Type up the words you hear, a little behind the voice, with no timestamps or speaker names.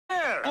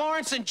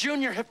Sorensen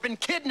Jr. have been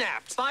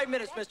kidnapped. 5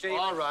 minutes, Mr. Ely.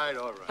 All right.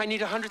 I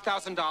need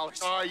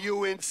 $100,000. Are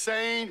you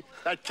insane?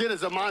 That kid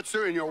is a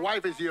monster, and your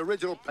wife is the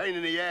original pain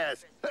in the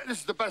ass. This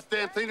is the best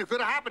damn thing that could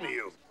have happened to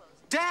you.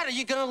 Dad, are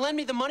you gonna lend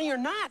me the money or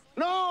not?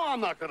 No,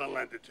 I'm not gonna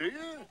lend it to you.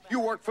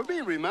 You work for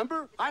me,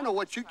 remember? I know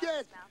what you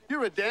get.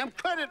 You're a damn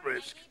credit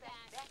risk.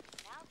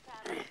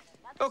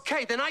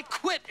 Okay, then I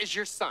quit as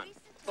your son.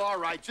 All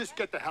right, just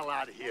get the hell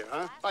out of here,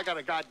 huh? I got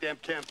a goddamn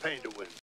campaign to win.